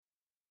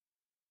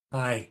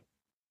Hi.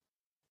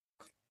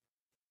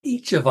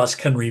 Each of us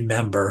can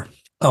remember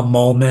a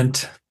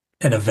moment,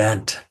 an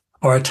event,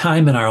 or a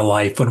time in our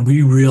life when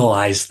we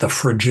realized the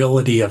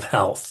fragility of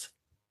health.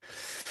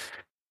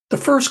 The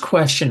first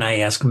question I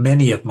ask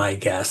many of my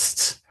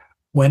guests,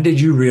 when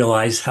did you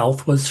realize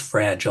health was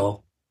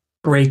fragile,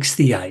 breaks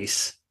the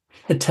ice.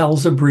 It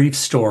tells a brief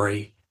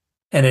story,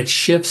 and it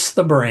shifts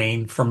the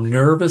brain from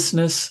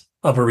nervousness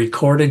of a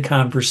recorded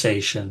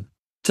conversation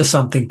to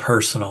something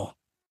personal.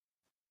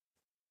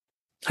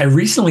 I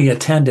recently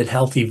attended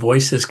Healthy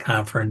Voices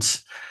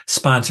conference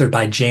sponsored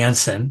by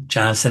Johnson &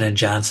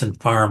 Johnson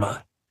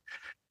Pharma.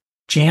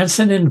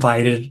 Janssen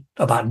invited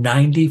about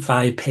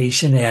 95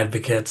 patient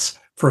advocates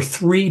for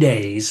 3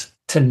 days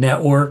to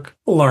network,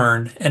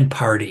 learn, and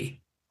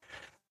party.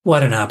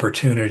 What an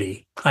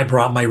opportunity. I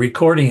brought my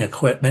recording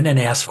equipment and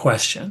asked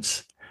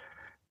questions.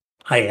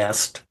 I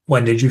asked,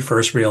 when did you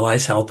first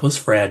realize health was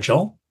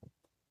fragile?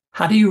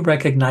 How do you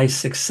recognize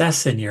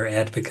success in your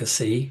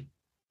advocacy?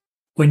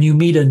 When you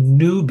meet a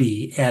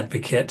newbie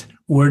advocate,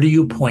 where do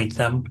you point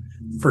them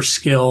for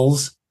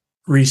skills,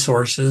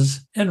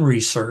 resources, and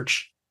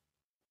research?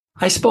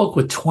 I spoke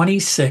with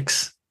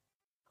 26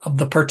 of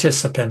the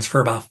participants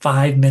for about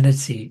 5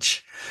 minutes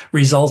each,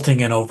 resulting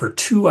in over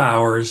 2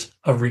 hours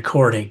of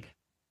recording.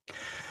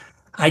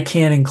 I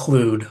can't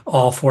include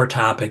all 4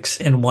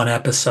 topics in one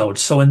episode,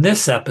 so in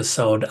this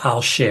episode,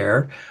 I'll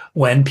share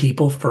when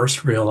people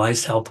first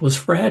realized health was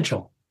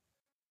fragile.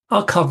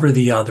 I'll cover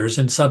the others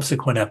in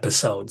subsequent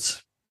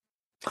episodes.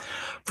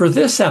 For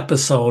this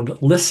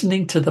episode,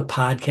 listening to the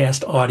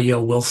podcast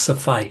audio will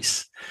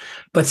suffice,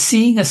 but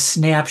seeing a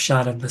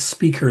snapshot of the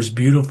speakers'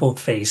 beautiful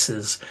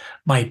faces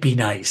might be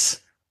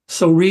nice.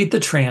 So read the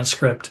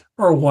transcript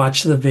or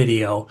watch the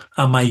video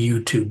on my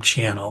YouTube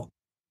channel.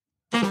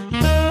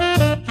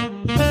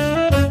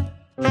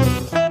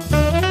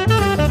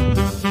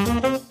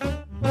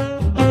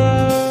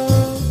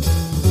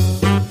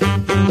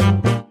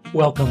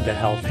 Welcome to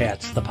Health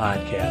Hats, the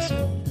podcast.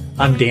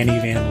 I'm Danny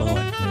Van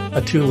Leeuwen,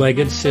 a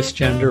two-legged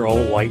cisgender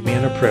old white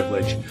man of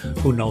privilege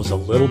who knows a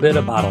little bit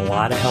about a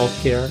lot of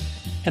healthcare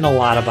and a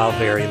lot about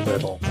very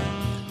little.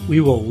 We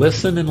will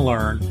listen and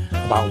learn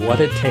about what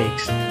it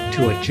takes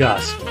to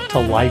adjust to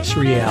life's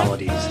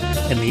realities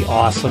in the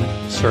awesome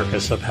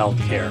circus of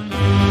healthcare.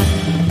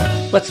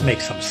 Let's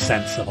make some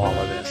sense of all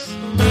of this.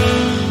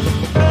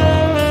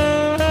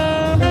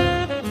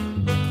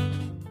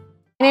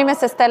 My name is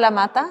Estela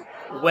Mata.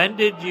 When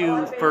did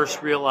you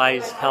first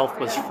realize health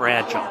was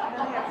fragile?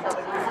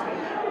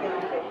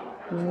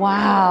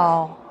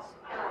 Wow.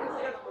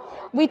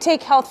 We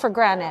take health for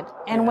granted.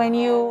 And when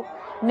you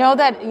know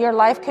that your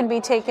life can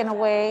be taken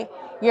away,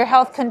 your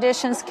health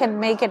conditions can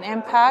make an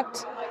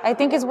impact, I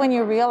think is when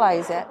you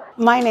realize it.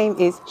 My name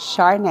is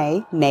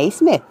Sharnae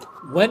Naismith.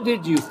 When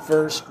did you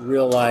first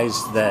realize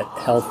that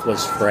health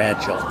was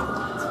fragile?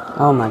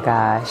 Oh my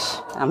gosh.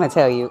 I'm going to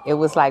tell you, it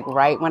was like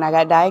right when I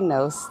got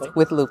diagnosed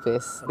with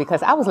lupus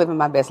because I was living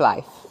my best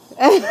life.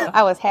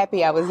 I was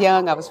happy, I was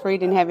young, I was free,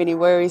 didn't have any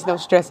worries, no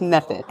stress,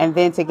 nothing. And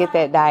then to get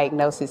that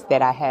diagnosis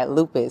that I had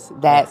lupus,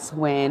 that's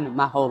when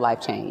my whole life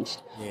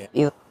changed.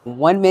 Yeah.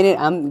 1 minute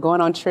I'm going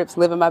on trips,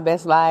 living my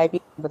best life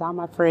with all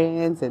my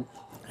friends and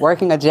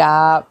working a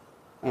job.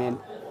 And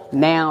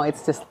now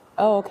it's just,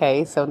 oh,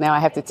 okay, so now I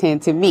have to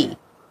tend to me.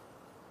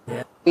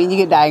 Yeah. When you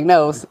get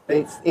diagnosed,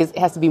 it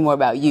has to be more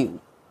about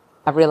you.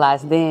 I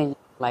realized then,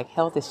 like,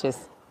 health is just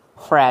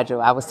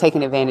fragile. I was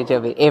taking advantage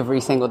of it every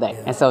single day.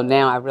 And so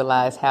now I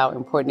realize how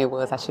important it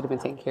was. I should have been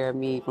taking care of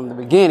me from the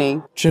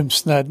beginning. Jim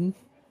Snedden.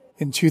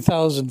 In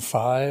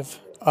 2005,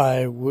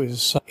 I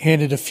was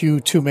handed a few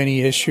too many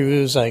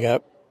issues. I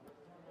got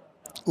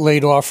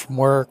laid off from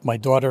work. My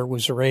daughter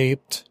was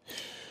raped.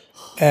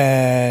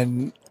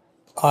 And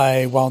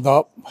I wound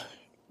up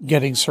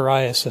getting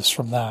psoriasis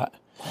from that.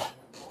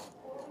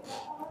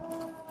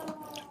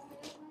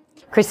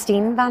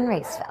 Christine von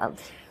Reisfeld.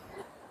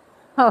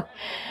 Oh,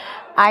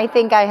 I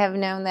think I have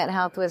known that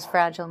health was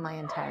fragile my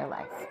entire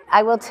life.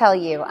 I will tell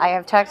you, I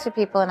have talked to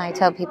people and I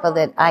tell people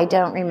that I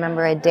don't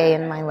remember a day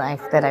in my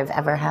life that I've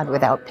ever had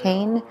without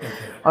pain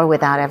or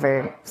without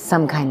ever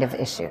some kind of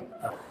issue.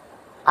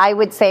 I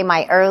would say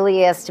my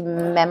earliest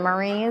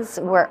memories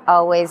were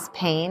always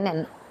pain,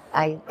 and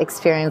I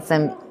experienced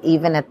them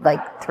even at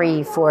like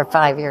 3, 4,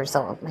 5 years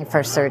old. My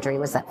first surgery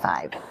was at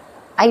 5.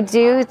 I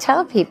do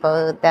tell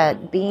people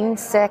that being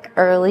sick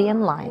early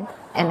in life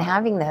and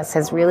having this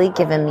has really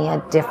given me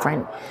a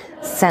different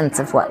sense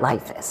of what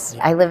life is.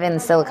 I live in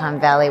Silicon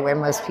Valley where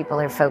most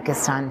people are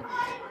focused on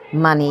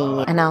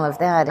money and all of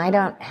that. I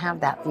don't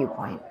have that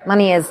viewpoint.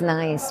 Money is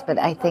nice, but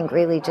I think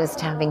really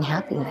just having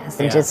happiness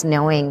and just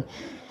knowing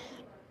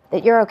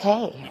that you're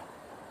okay.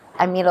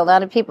 I meet a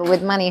lot of people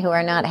with money who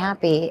are not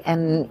happy,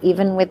 and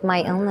even with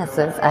my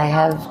illnesses, I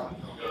have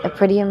a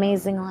pretty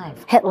amazing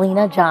life.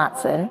 Helena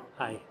Johnson.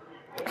 Hi.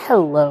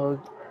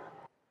 Hello.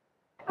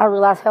 I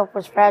realized health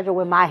was fragile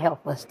when my health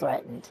was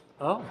threatened.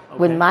 Oh, okay.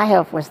 When my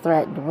health was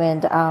threatened,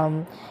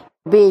 when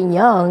being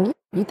young,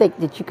 you think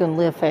that you can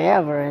live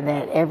forever and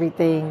that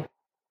everything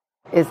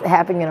is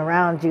happening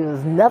around you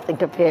is nothing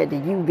compared to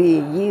you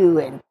being you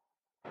and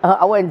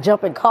I wasn't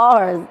jumping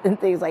cars and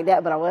things like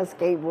that, but I was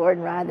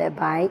skateboarding, riding that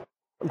bike.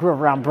 Grew up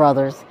around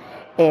brothers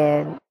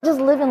and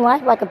just living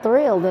life like a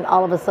thrill. Then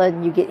all of a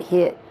sudden you get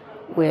hit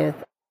with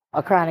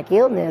a chronic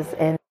illness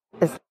and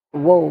it's,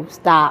 whoa,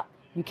 stop.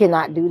 You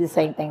cannot do the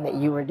same thing that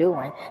you were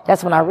doing.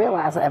 That's when I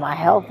realized that my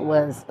health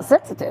was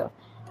sensitive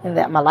and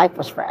that my life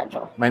was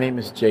fragile. My name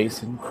is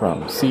Jason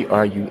Crum,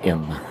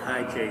 C-R-U-M.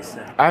 Hi,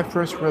 Jason. I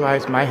first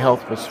realized my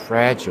health was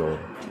fragile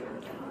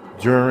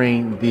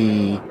during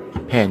the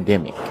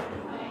pandemic.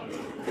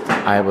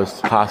 I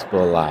was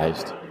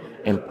hospitalized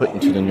and put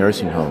into the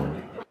nursing home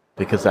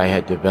because I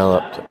had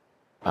developed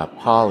a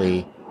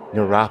polyperipheral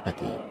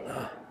neuropathy,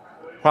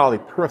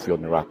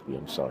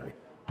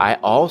 I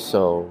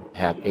also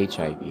have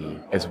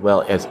HIV as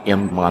well as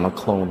M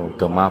monoclonal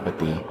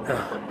gammopathy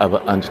of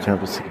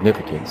undetermined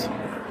significance,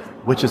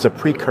 which is a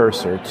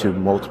precursor to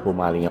multiple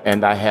myeloma,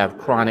 and I have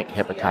chronic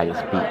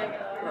hepatitis B.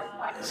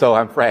 So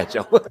I'm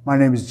fragile. My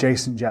name is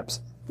Jason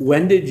Jepson.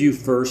 When did you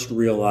first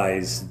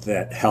realize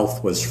that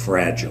health was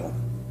fragile?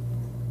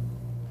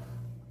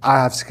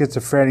 I have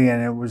schizophrenia,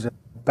 and it was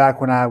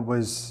back when I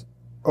was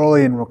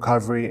early in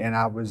recovery, and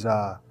I was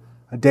a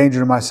danger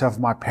to myself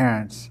and my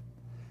parents,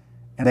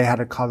 and they had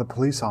to call the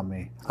police on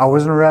me. I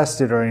wasn't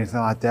arrested or anything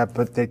like that,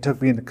 but they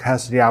took me into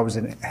custody. I was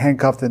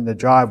handcuffed in the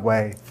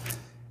driveway.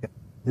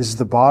 This is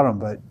the bottom,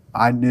 but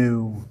I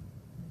knew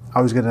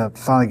I was going to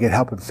finally get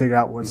help and figure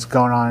out what's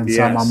going on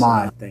inside my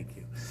mind. Thank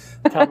you.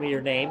 Tell me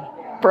your name.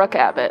 Brooke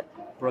Abbott.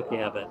 Brooke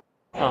Abbott.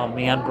 Oh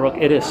man, Brooke,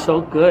 it is so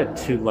good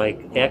to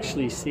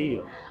actually see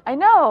you. I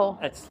know.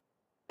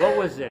 What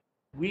was it?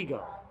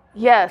 WeGo.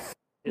 Yes.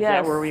 Is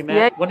that where we met?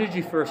 Yeah. When did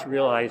you first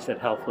realize that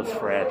health was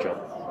fragile?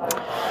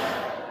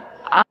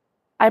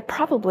 I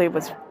probably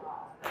was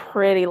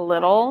pretty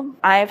little.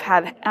 I've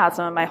had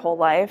asthma my whole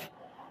life.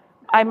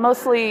 I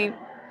mostly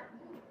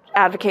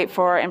advocate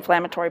for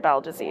inflammatory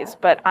bowel disease,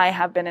 but I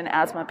have been an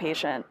asthma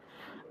patient.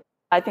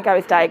 I think I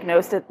was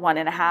diagnosed at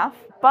 1.5,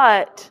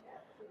 but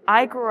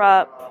I grew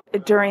up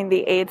during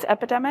the AIDS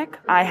epidemic.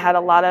 I had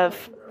a lot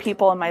of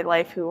people in my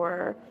life who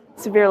were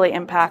severely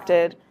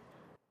impacted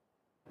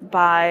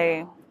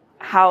by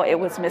how it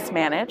was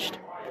mismanaged.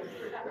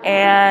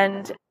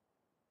 And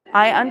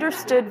I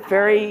understood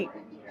very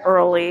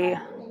early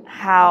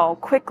how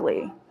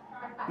quickly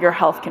your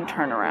health can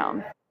turn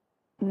around.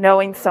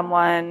 Knowing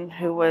someone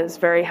who was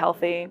very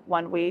healthy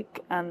 1 week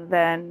and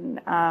then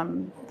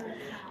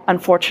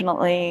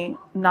unfortunately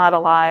not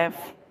alive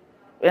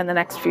in the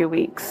next few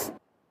weeks.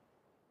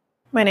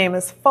 My name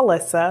is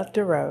Felissa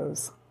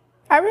DeRose.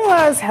 I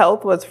realized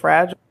health was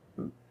fragile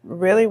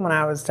really when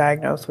I was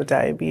diagnosed with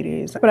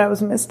diabetes, but I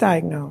was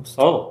misdiagnosed.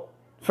 Oh.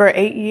 For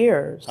 8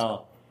 years.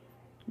 Oh.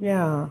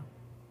 Yeah.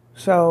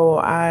 So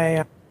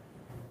I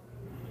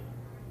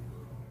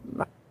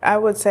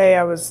would say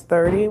I was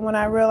 30 when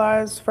I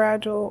realized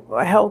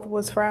health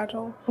was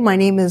fragile. My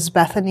name is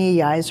Bethany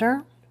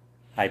Yiser.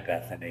 Hi,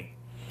 Bethany.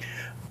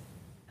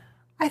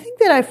 I think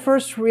that I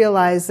first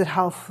realized that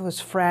health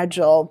was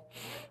fragile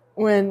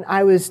when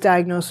I was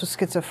diagnosed with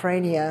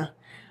schizophrenia.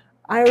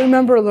 I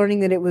remember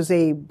learning that it was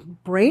a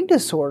brain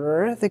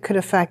disorder that could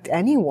affect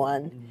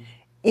anyone.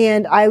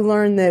 And I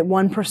learned that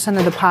 1%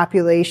 of the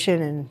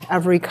population in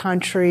every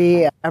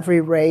country,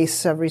 every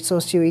race, every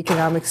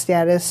socioeconomic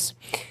status,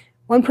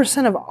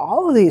 1% of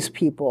all of these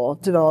people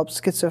developed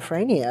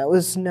schizophrenia. It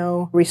was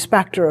no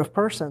respecter of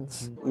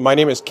persons. My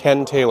name is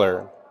Ken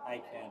Taylor.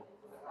 Hi, Ken.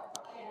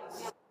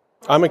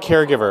 I'm a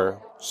caregiver,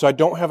 so I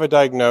don't have a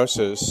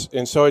diagnosis,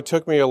 and so it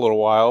took me a little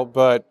while,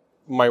 but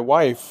my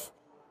wife,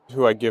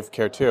 who I give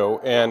care to,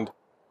 and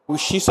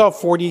she saw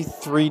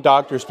 43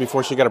 doctors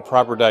before she got a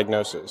proper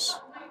diagnosis.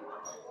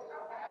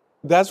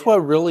 That's what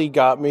really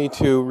got me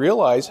to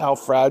realize how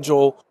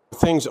fragile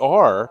things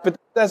are. But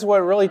that's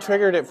what really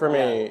triggered it for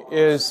me,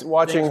 is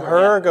watching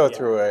her go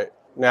through it.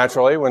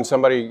 Naturally, when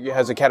somebody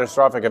has a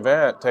catastrophic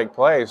event take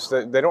place,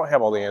 they don't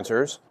have all the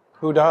answers.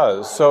 Who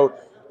does? So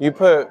you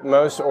put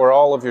most or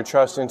all of your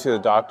trust into the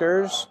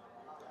doctors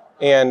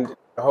and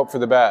hope for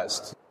the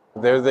best.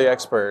 They're the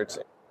experts.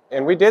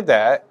 And we did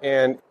that,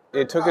 and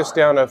it took us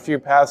down a few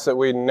paths that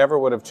we never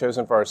would have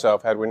chosen for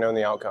ourselves had we known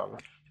the outcome.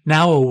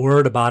 Now a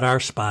word about our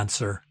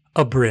sponsor,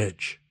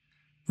 Abridge.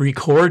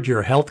 Record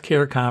your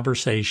healthcare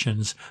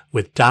conversations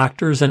with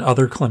doctors and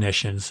other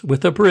clinicians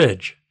with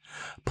Abridge.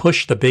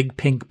 Push the big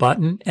pink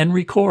button and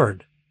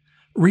record.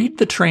 Read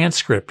the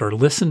transcript or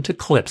listen to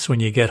clips when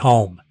you get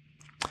home.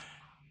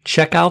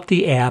 Check out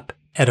the app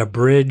at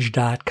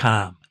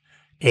abridge.com,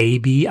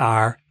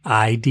 ABRIDGE.com,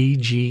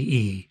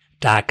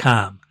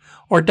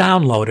 or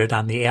download it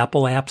on the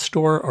Apple App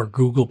Store or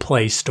Google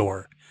Play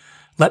Store.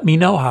 Let me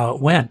know how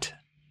it went.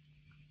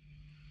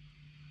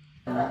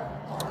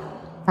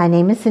 My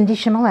name is Cindy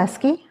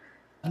Shimoleski.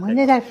 When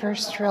did I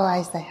first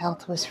realize that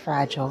health was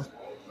fragile?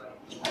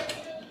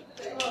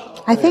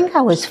 I think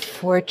I was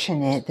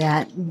fortunate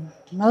that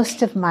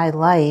most of my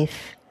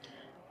life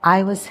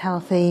I was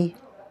healthy,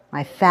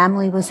 my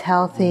family was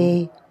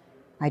healthy,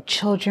 my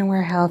children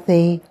were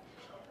healthy.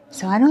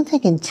 So I don't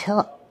think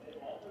until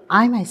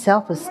I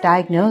myself was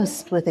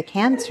diagnosed with a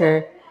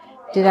cancer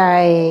did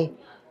I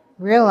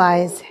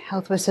realize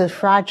health was so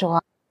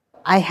fragile.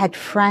 I had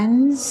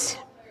friends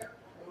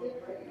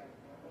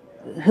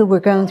who were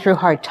going through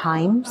hard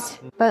times,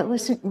 but it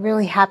wasn't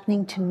really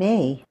happening to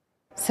me.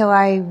 So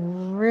I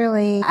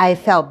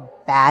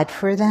felt bad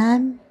for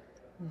them.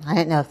 I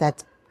don't know if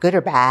that's good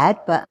or bad,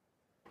 but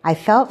I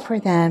felt for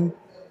them.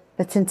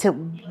 But since it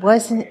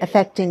wasn't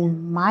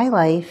affecting my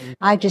life,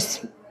 I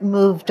just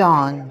moved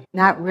on,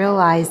 not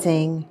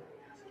realizing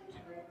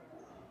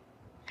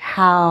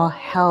how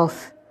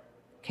health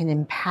can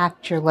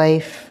impact your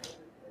life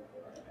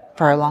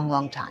for a long,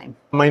 long time.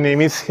 My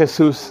name is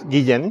Jesus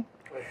Guillen.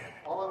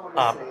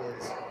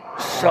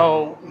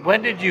 So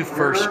when did you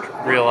first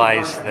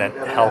realize that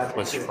health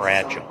was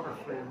fragile?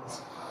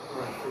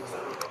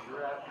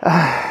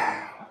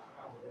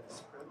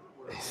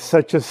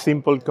 Such a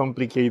simple,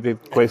 complicated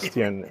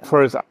question.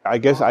 First, I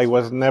guess I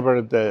was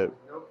never the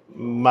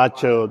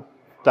macho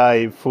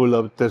type full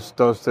of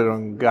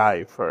testosterone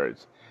guy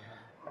first.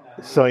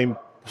 So in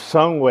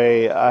some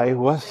way, I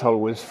was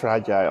always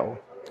fragile.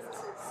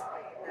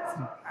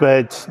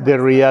 But the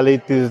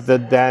reality is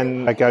that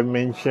then, like I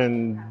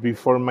mentioned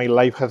before, my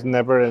life has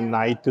never a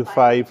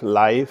 9-to-5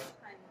 life,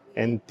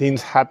 and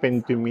things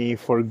happen to me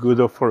for good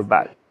or for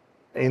bad.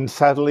 And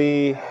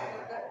sadly,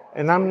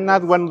 and I'm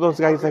not one of those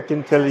guys that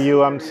can tell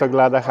you I'm so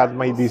glad I had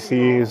my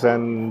disease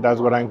and that's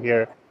what I'm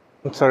here.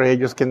 I'm sorry, I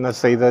just cannot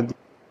say that.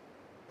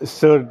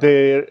 So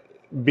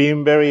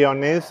being very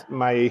honest,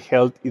 my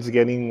health is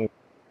getting,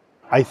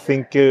 I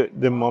think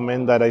the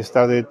moment that I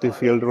started to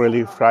feel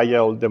really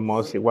fragile the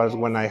most, it was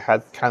when I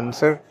had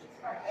cancer.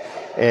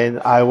 And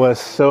I was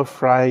so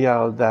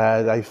fragile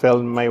that I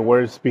felt my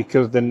worst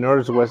because the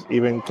nurse was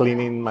even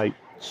cleaning my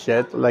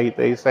shit, like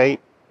they say,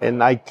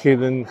 and I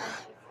couldn't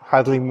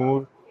hardly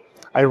move.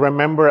 I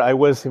remember I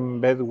was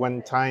in bed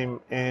one time,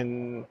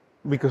 and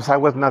because I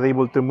was not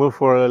able to move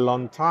for a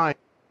long time,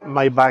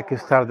 my back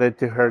started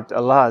to hurt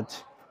a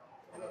lot.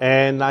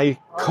 And I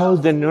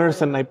called the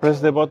nurse and I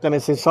pressed the button. I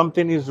said,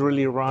 something is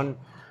really wrong.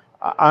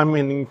 I'm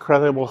in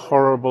incredible,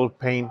 horrible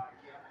pain.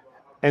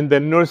 And the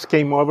nurse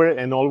came over,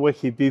 and all what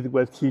he did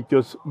was he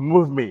just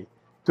moved me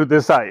to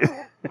the side.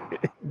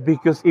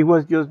 Because it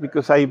was just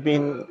because I've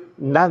been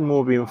not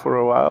moving for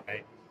a while.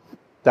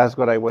 That's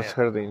what I was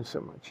hurting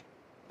so much.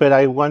 But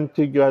I want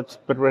to get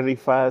really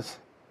fast.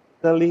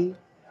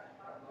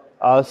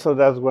 Also,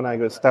 that's when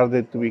I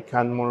started to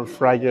become more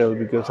fragile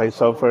because I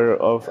suffer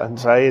of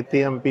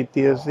anxiety and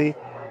PTSD.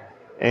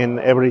 And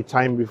every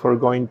time before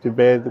going to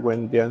bed,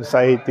 when the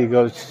anxiety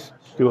goes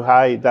too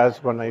high,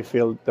 that's when I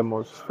feel the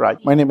most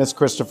fragile. My name is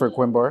Christopher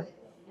Quimbar.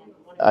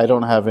 I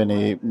don't have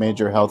any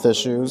major health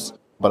issues,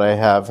 but I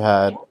have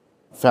had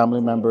family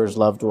members,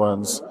 loved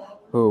ones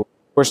who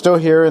were still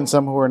here and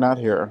some who are not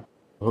here,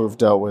 who've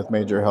dealt with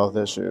major health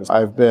issues.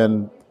 I've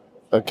been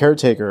a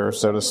caretaker,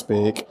 so to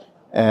speak,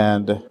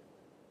 and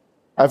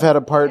I've had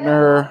a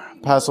partner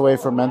pass away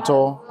from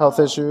mental health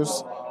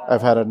issues.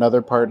 I've had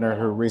another partner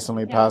who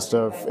recently passed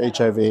of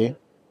HIV.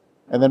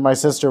 And then my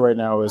sister right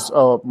now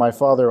my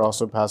father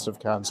also passed of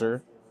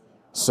cancer.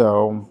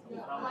 So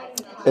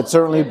it's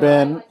certainly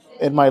been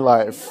in my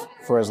life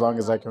for as long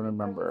as I can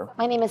remember.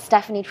 My name is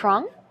Stephanie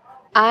Trong.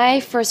 I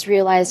first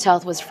realized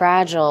health was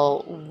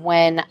fragile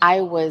when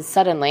I was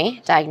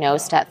suddenly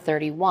diagnosed at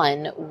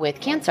 31 with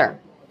cancer.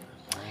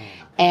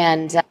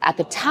 And at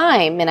the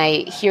time, and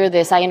I hear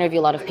this, I interview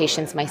a lot of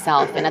patients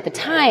myself, and at the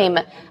time,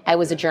 I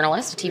was a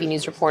journalist, a TV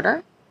news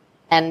reporter,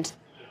 and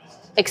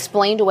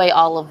explained away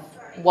all of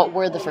what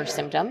were the first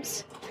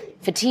symptoms.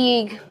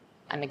 Fatigue,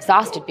 I'm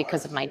exhausted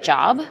because of my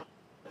job,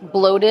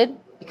 bloated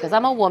because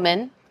I'm a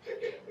woman,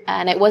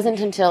 and it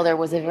wasn't until there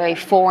was a very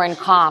foreign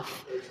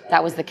cough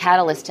that was the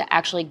catalyst to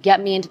actually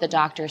get me into the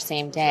doctor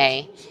same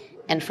day.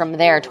 And from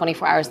there,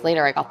 24 hours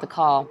later, I got the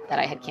call that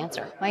I had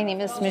cancer. My name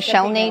is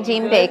Michelle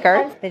Nadine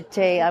Baker. The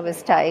day I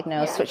was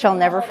diagnosed, which I'll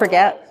never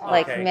forget,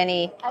 like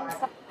many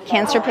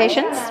cancer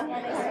patients.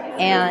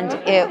 And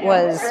it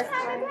was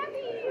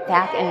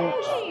back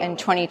in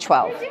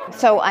 2012.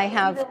 So I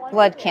have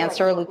blood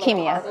cancer,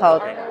 leukemia,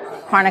 called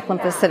chronic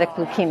lymphocytic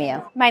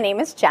leukemia. My name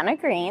is Jenna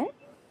Green.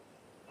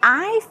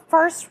 I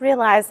first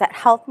realized that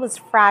health was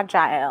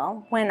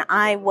fragile when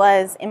I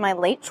was in my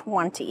late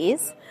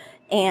 20s.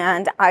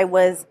 And I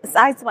was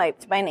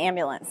sideswiped by an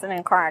ambulance in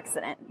a car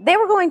accident. They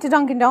were going to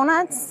Dunkin'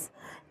 Donuts,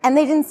 and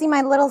they didn't see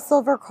my little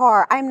silver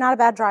car. I'm not a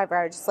bad driver.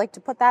 I just like to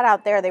put that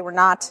out there. They were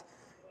not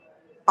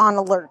on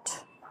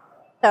alert.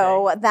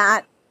 So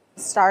that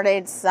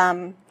started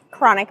some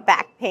chronic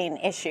back pain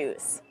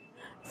issues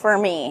for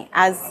me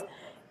as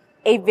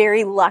a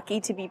very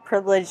lucky to be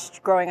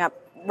privileged growing up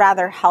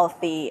rather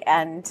healthy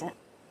and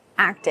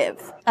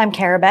active. I'm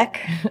Kara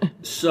Beck.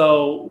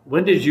 So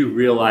when did you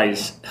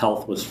realize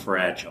health was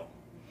fragile?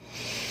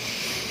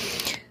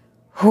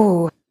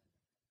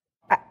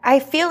 I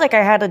feel like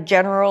I had a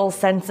general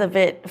sense of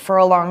it for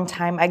a long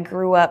time. I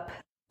grew up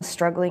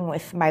struggling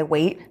with my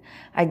weight.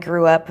 I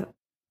grew up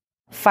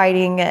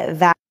fighting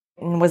that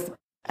and was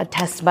a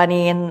test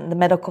bunny in the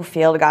medical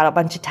field, got a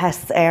bunch of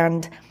tests,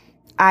 and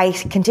I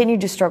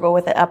continued to struggle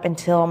with it up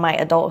until my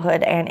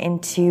adulthood and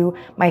into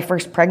my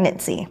first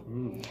pregnancy.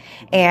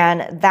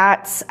 And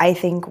that's, I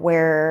think,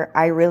 where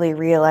I really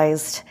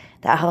realized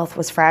that health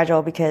was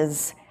fragile,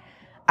 because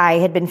I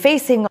had been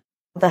facing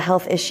the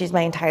health issues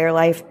my entire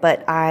life,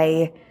 but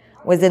I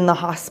was in the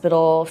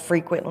hospital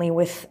frequently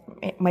with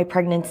my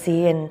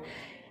pregnancy, and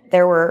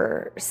there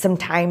were some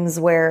times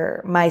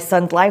where my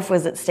son's life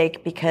was at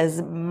stake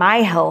because my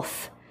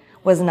health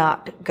was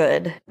not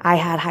good. I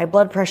had high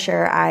blood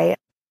pressure. I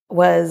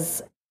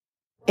was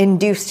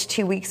induced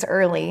 2 weeks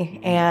early,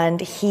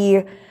 and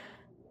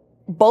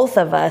both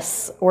of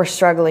us were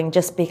struggling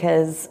just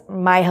because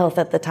my health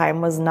at the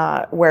time was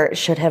not where it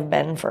should have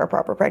been for a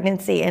proper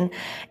pregnancy. And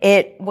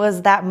it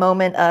was that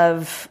moment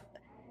of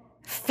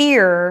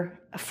fear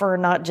for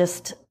not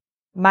just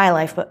my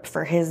life, but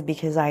for his,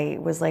 because I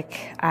was like,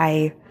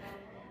 I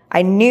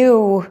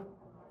knew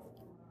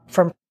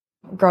from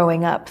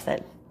growing up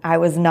that I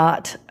was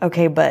not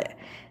okay, but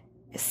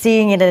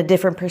seeing it in a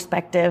different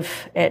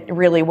perspective, it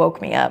really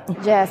woke me up.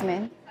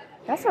 Jasmine,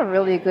 that's a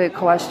really good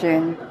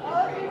question.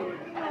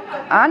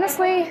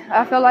 Honestly,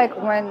 I feel like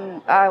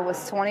when I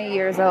was 20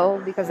 years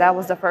old, because that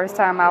was the first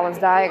time I was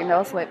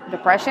diagnosed with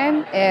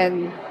depression,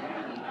 and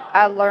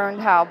I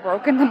learned how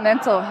broken the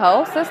mental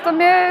health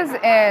system is,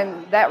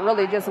 and that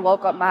really just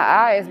woke up my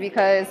eyes,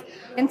 because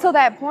until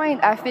that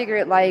point, I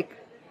figured like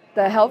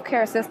the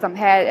healthcare system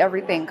had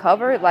everything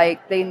covered,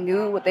 like they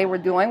knew what they were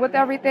doing with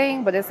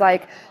everything, but it's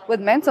like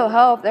with mental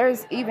health,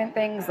 there's even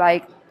things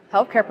like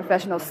healthcare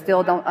professionals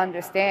still don't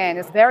understand.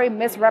 It's very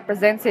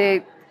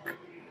misrepresented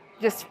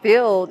just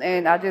field,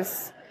 and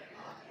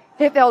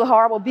it felt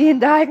horrible being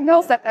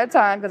diagnosed at that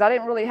time because I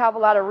didn't really have a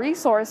lot of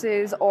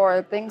resources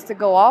or things to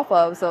go off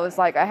of. So it's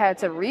like I had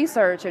to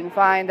research and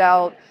find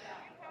out,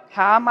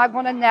 how am I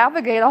going to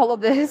navigate all of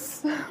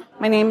this?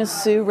 My name is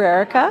Sue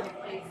Rarica.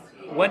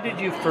 When did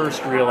you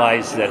first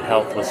realize that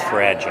health was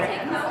fragile?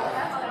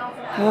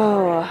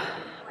 Oh,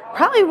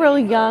 probably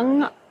really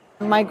young.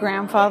 My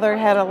grandfather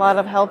had a lot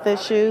of health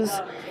issues.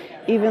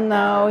 Even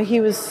though he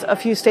was a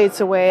few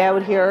states away, I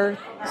would hear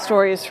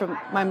stories from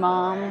my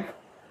mom.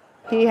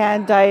 He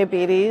had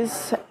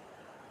diabetes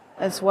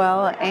as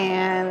well,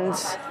 and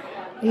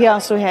he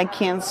also had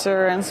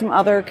cancer and some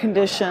other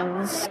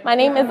conditions. My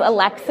name is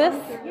Alexis.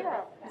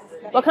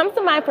 What comes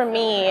to mind for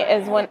me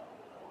is when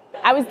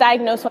I was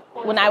diagnosed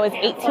when I was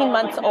 18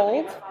 months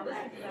old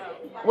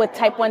with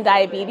type 1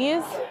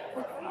 diabetes.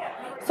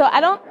 So I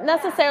don't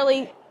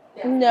necessarily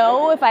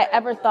know if I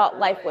ever thought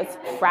life was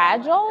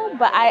fragile,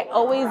 but I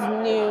always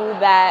knew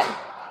that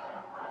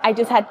I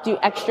just had to do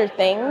extra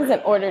things in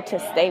order to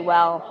stay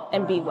well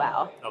and be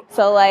well.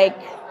 So like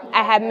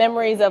I had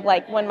memories of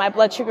like when my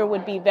blood sugar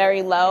would be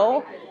very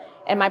low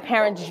and my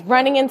parents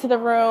running into the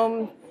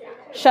room,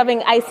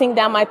 shoving icing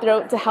down my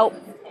throat to help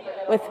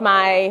with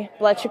my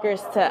blood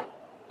sugars to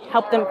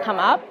help them come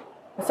up.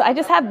 So I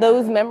just have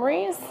those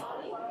memories,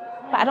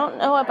 but I don't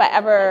know if I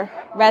ever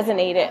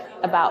resonated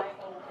about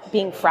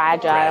being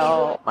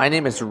fragile. My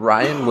name is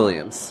Ryan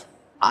Williams.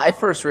 I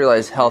first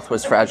realized health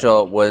was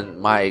fragile when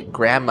my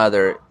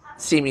grandmother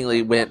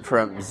seemingly went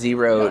from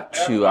 0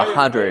 to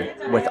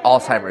 100 with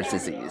Alzheimer's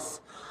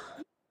disease.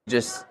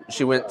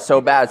 She went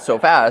so bad so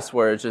fast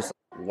where it's just,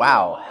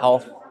 wow,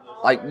 health,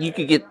 like you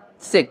could get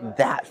sick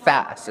that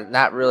fast, and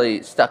that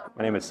really stuck.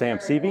 My name is Sam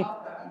Seavey.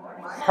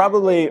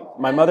 Probably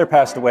my mother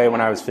passed away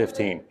when I was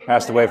 15,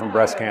 passed away from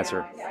breast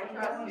cancer.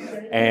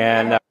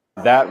 And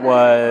that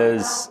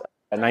was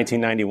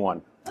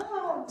 1991.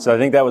 So I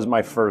think that was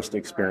my first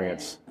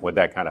experience with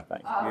that kind of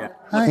thing. Yeah.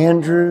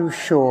 Andrew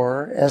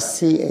Shore,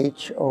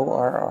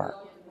 Schorr.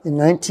 In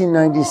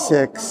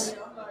 1996,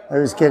 I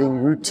was getting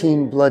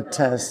routine blood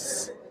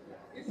tests,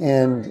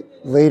 and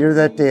later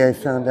that day I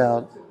found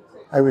out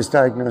I was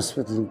diagnosed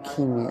with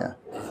leukemia.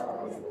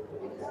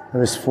 I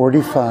was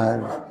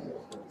 45,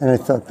 and I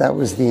thought that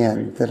was the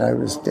end, that I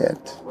was dead.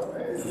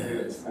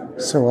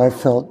 So I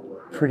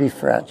felt pretty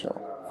fragile.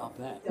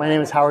 My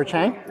name is Howard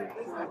Chang.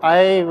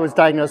 I was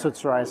diagnosed with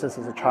psoriasis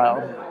as a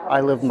child.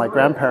 I lived with my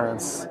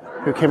grandparents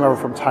who came over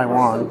from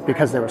Taiwan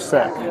because they were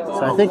sick.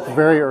 So I think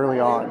very early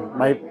on,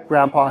 my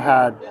grandpa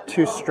had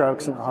 2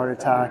 strokes and a heart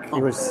attack.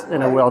 He was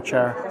in a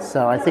wheelchair.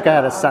 So I think I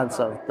had a sense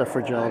of the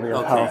fragility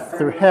of health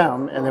through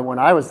him. And then when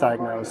I was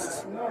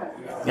diagnosed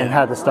and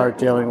had to start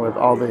dealing with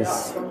all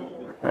these,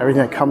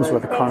 everything that comes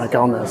with a chronic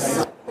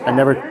illness, I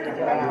never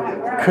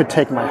could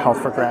take my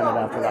health for granted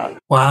after that.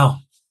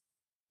 Wow.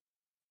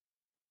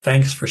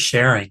 Thanks for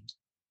sharing.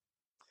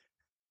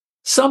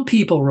 Some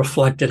people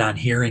reflected on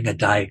hearing a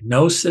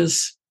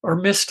diagnosis or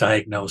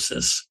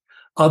misdiagnosis.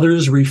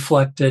 Others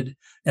reflected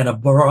an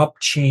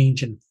abrupt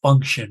change in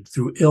function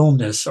through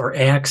illness or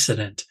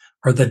accident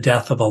or the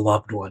death of a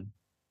loved one.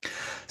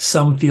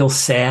 Some feel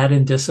sad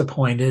and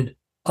disappointed,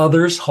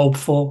 others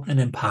hopeful and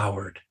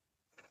empowered.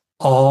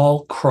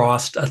 All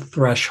crossed a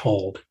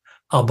threshold,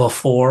 a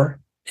before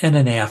and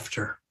an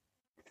after.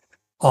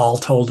 All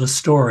told a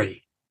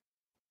story.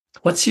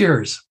 What's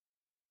yours?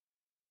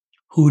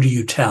 Who do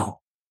you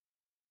tell?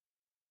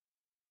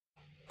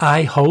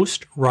 I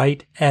host,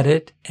 write,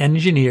 edit,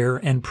 engineer,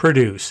 and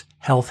produce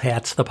Health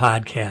Hats the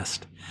podcast.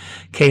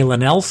 Kayla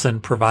Nelson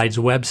provides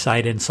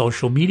website and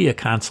social media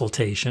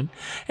consultation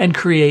and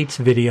creates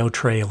video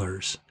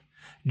trailers.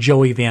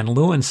 Joey Van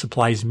Leeuwen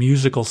supplies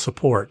musical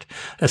support,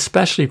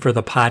 especially for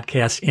the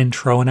podcast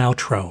intro and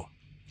outro.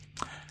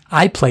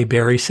 I play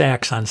Barry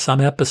sax on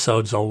some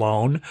episodes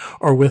alone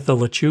or with the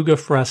Lechuga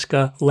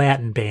Fresca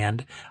Latin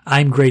Band.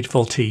 I'm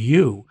grateful to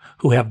you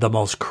who have the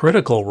most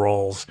critical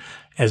roles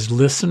as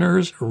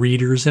listeners,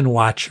 readers, and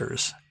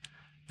watchers.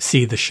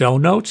 See the show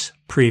notes,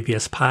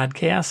 previous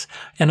podcasts,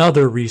 and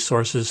other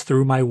resources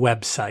through my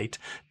website,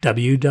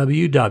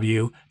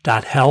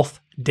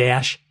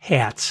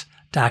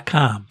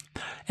 www.health-hats.com,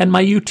 and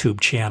my YouTube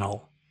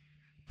channel.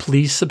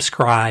 Please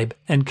subscribe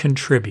and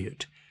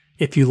contribute.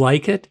 If you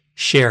like it,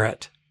 share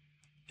it.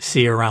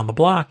 See you around the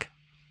block.